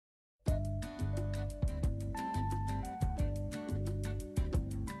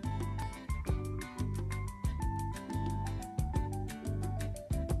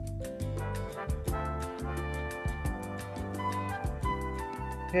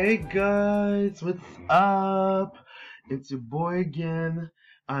Hey guys, what's up? It's your boy again.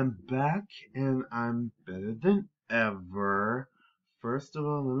 I'm back and I'm better than ever. First of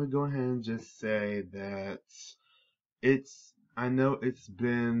all, let me go ahead and just say that I know it's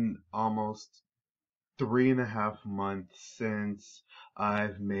been almost 3.5 months since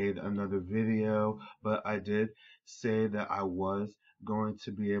I've made another video, but I did say that I was going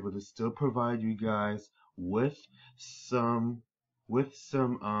to be able to still provide you guys with some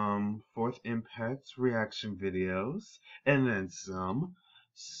Fourth Impact's reaction videos and then some.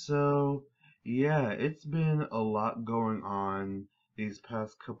 So yeah, it's been a lot going on these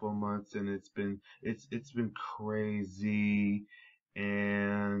past couple months, and it's been crazy.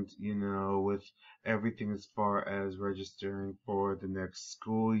 And with everything as far as registering for the next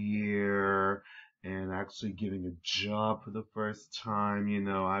school year and actually getting a job for the first time,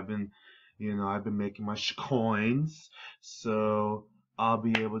 I've been making my coins, so I'll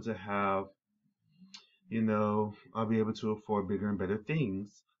be able to have, I'll be able to afford bigger and better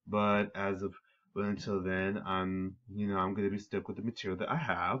things. But until then, I'm gonna be stuck with the material that I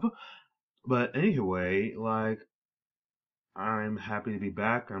have. But anyway, like, I'm happy to be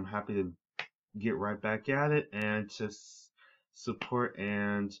back. I'm happy to get right back at it and to support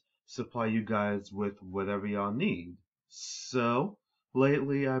and supply you guys with whatever y'all need. So,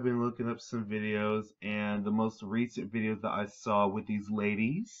 lately I've been looking up some videos, and the most recent videos that I saw with these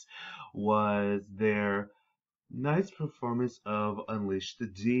ladies was their nice performance of Unleash the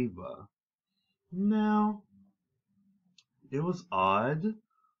Diva. Now, it was odd.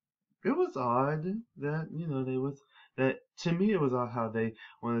 It was odd that, to me, it was odd how they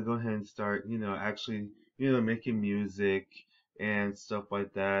want to go ahead and start, actually, making music and stuff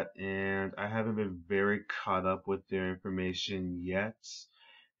like that. And I haven't been very caught up with their information yet.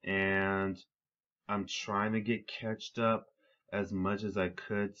 And I'm trying to get catched up as much as I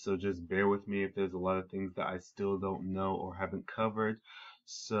could. So just bear with me if there's a lot of things that I still don't know or haven't covered.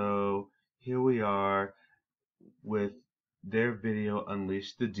 So here we are with their video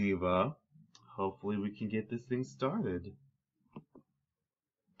Unleash the Diva. Hopefully we can get this thing started.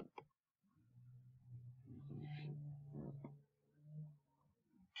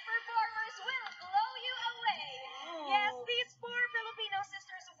 Performers will blow you away. Yes, these four Filipino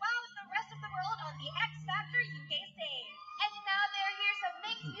sisters wowed the rest of the world on the X Factor UK stage. And now they're here to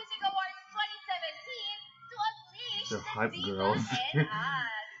Mix Music Awards 2017 to unleash The the hype divas girls. in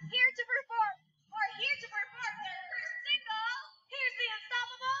us. Here to perform their first single, here's the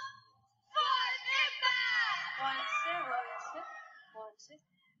unstoppable Fourth Impact! One, two, one, two, one, two.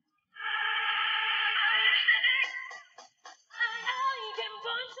 I am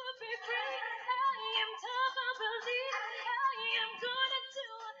born to be free. I am tough, I believe. I am gonna do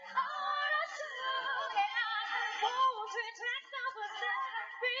what I wanna do. And I won't retract, I will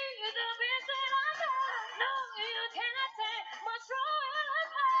not be the best that I am. No, you cannot take my true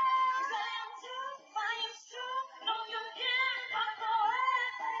path. I am true, I am true. No, you can't walk away.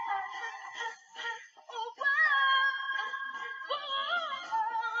 Oh,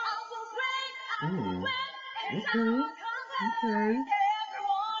 I will break, I will win, and I will conquer. Okay.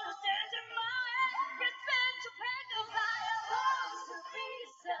 Everyone who stands in my way, respect to break the fire. Want to be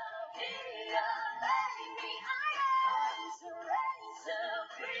superior, baby, I want to raise up.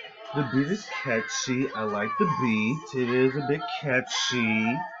 The beat is catchy. I like the beat. It is a bit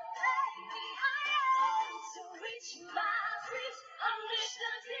catchy.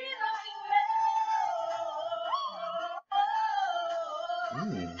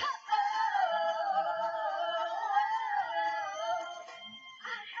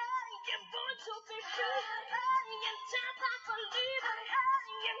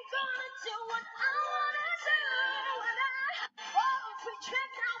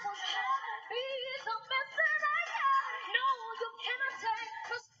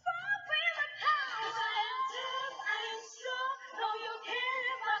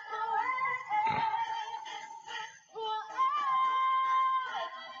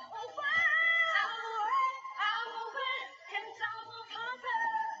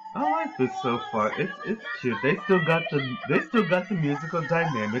 I like this so far. It's cute. They still got the musical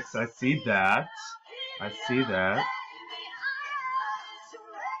dynamics. I see that. I see that.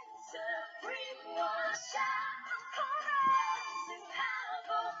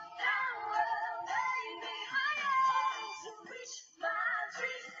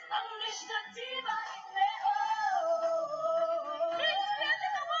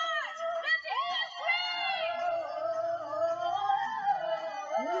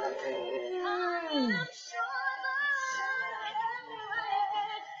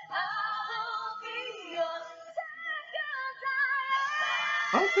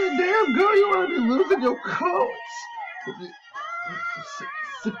 I said, damn girl, you wanna be losing your coat?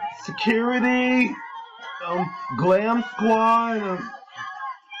 Security, glam squad,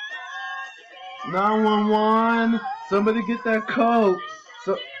 911. Somebody get that coat.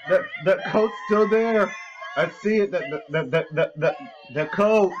 So that coat's still there. I see it. That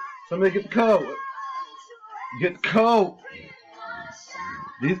coat. Somebody get the coat. Get the coat.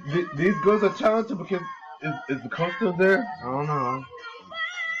 These girls are talented because is the coat still there? I don't know.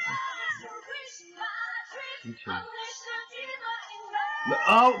 Okay.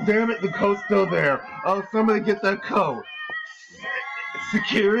 Oh, damn it, the coat's still there. Oh, somebody get that coat.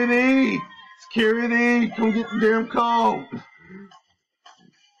 Security! Security! Come get the damn coat!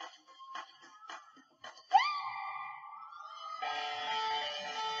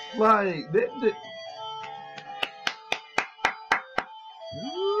 Like,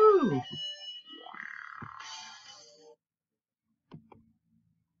 Woo.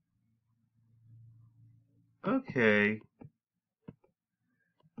 Okay.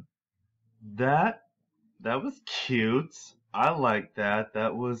 That was cute. I like that.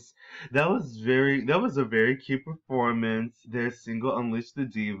 That was a very cute performance. Their single Unleash the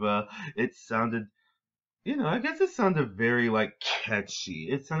Diva. It sounded, I guess it sounded very like catchy.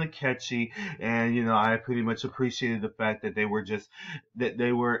 It sounded catchy, and I pretty much appreciated the fact that they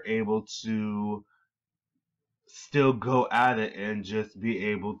were able to still go at it and just be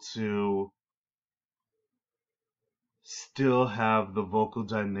able to still have the vocal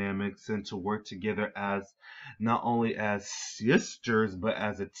dynamics and to work together as not only as sisters but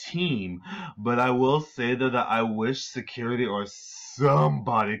as a team. But I will say though that I wish security or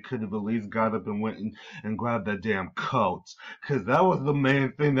somebody could have at least got up and went and grabbed that damn coat, because that was the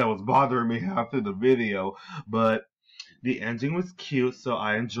main thing that was bothering me half through the video. But the ending was cute, so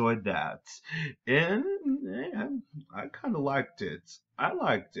I enjoyed that, and I kind of liked it. I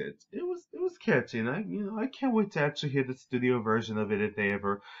liked it. It was catchy, and I can't wait to actually hear the studio version of it if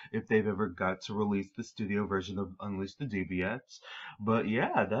they've ever got to release the studio version of Unleash the Diva yet. But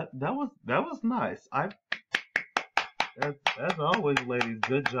yeah, that was nice. As always, ladies,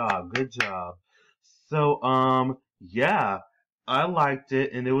 good job, good job. So yeah. I liked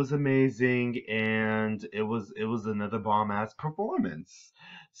it and it was amazing and it was another bomb ass performance.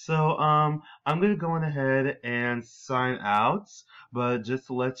 So I'm gonna go on ahead and sign out, but just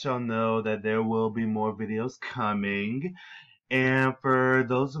to let y'all know that there will be more videos coming. And for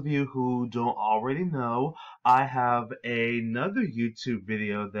those of you who don't already know, I have another YouTube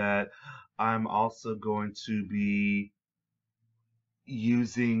video that I'm also going to be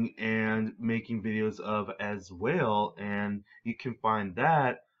using and making videos of as well, and you can find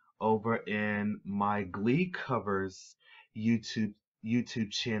that over in my Glee covers YouTube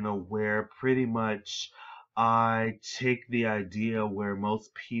YouTube channel, where pretty much I take the idea where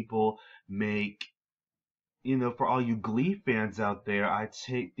most people make, for all you Glee fans out there, I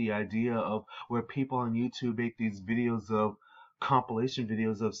take the idea of where people on YouTube make these videos of compilation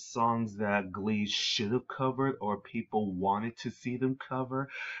videos of songs that Glee should have covered or people wanted to see them cover,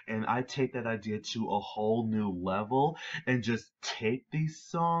 and I take that idea to a whole new level and just take these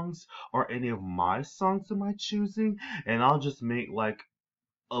songs or any of my songs of my choosing, and I'll just make like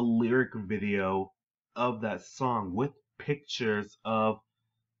a lyric video of that song with pictures of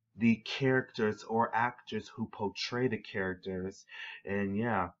the characters or actors who portray the characters. And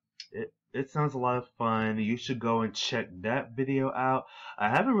yeah, it sounds a lot of fun. You should go and check that video out. I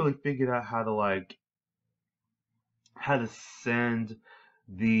haven't really figured out how to send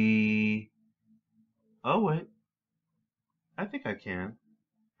the oh wait, I think I can.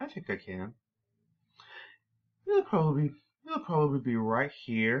 I think I can. It'll probably be right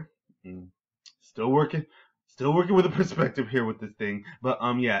here. Mm. Still working, still working with the perspective here with this thing. But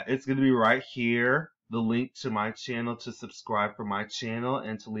yeah, it's gonna be right here. The link to my channel to subscribe for my channel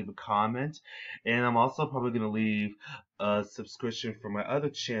and to leave a comment. And I'm also probably gonna leave a subscription for my other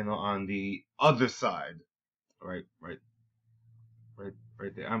channel on the other side. Right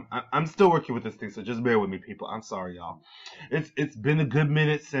there. I'm still working with this thing, so just bear with me, people. I'm sorry, y'all. It's been a good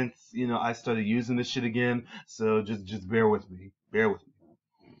minute since I started using this shit again, so just bear with me. Bear with me.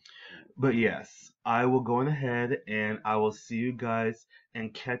 But yes, I will go on ahead and I will see you guys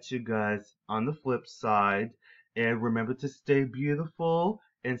and catch you guys on the flip side. And remember to stay beautiful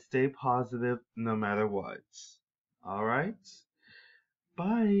and stay positive no matter what. All right?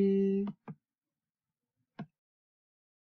 Bye.